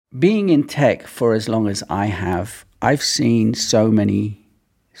being in tech for as long as I have, I've seen so many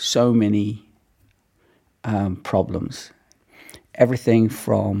problems. Everything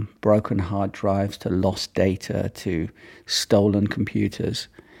from broken hard drives to lost data to stolen computers.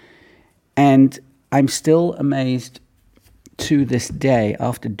 And I'm still amazed to this day,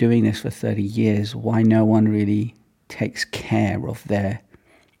 after doing this for 30 years, why no one really takes care of their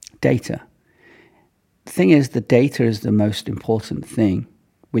data. The thing is, the data is the most important thing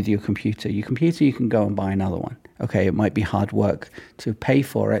with your computer. Your computer, you can go and buy another one. Okay, it might be hard work to pay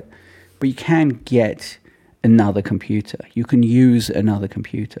for it, but you can get another computer. You can use another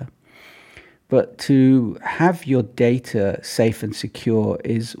computer. But to have your data safe and secure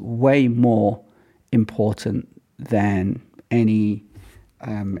is way more important than any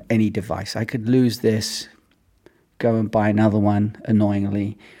device. I could lose this, go and buy another one,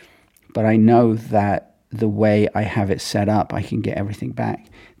 annoyingly, but I know that the way I have it set up, I can get everything back.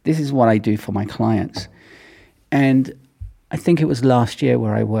 This is what I do for my clients. And I think it was last year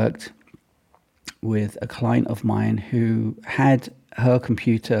where I worked with a client of mine who had her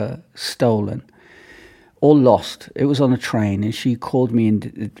computer stolen or lost. It was on a train, and she called me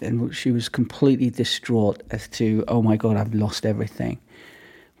and she was completely distraught as to, oh my God, I've lost everything.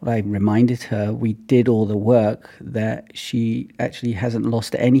 Well, I reminded her we did all the work, that she actually hasn't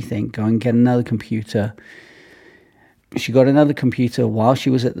lost anything. Go and get another computer. She got another computer while she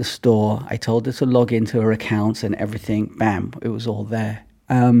was at the store. I told her to log into her accounts and everything. Bam, it was all there.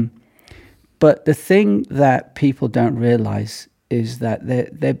 But the thing that people don't realize is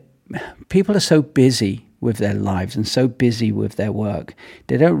that people are so busy with their lives and so busy with their work,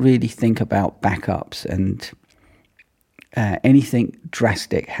 they don't really think about backups and anything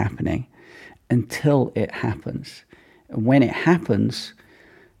drastic happening until it happens. And when it happens,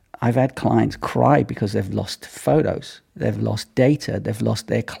 I've had clients cry because they've lost photos, they've lost data, they've lost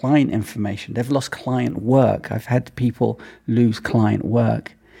their client information, they've lost client work. I've had people lose client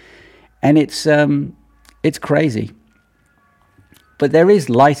work. And it's crazy. But there is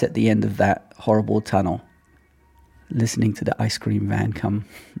light at the end of that horrible tunnel. Listening to the ice cream van come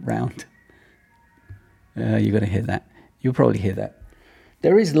round. You're going to hear that. You'll probably hear that.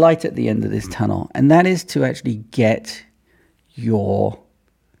 There is light at the end of this tunnel, and that is to actually get your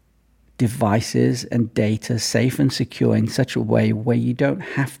devices and data safe and secure in such a way where you don't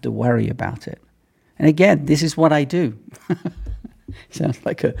have to worry about it. And again, this is what I do. Sounds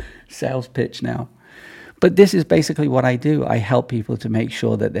like a sales pitch now. But this is basically what I do. I help people to make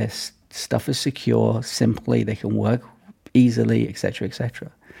sure that their stuff is secure, simply, they can work easily, etc., etc.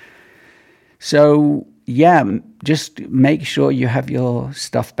 So, yeah, just make sure you have your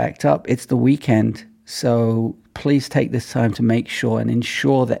stuff backed up. It's the weekend, so please take this time to make sure and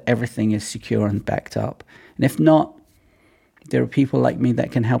ensure that everything is secure and backed up. And if not, there are people like me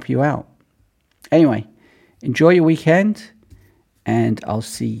that can help you out. Anyway, enjoy your weekend, and I'll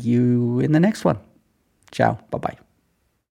see you in the next one. Ciao. Bye-bye.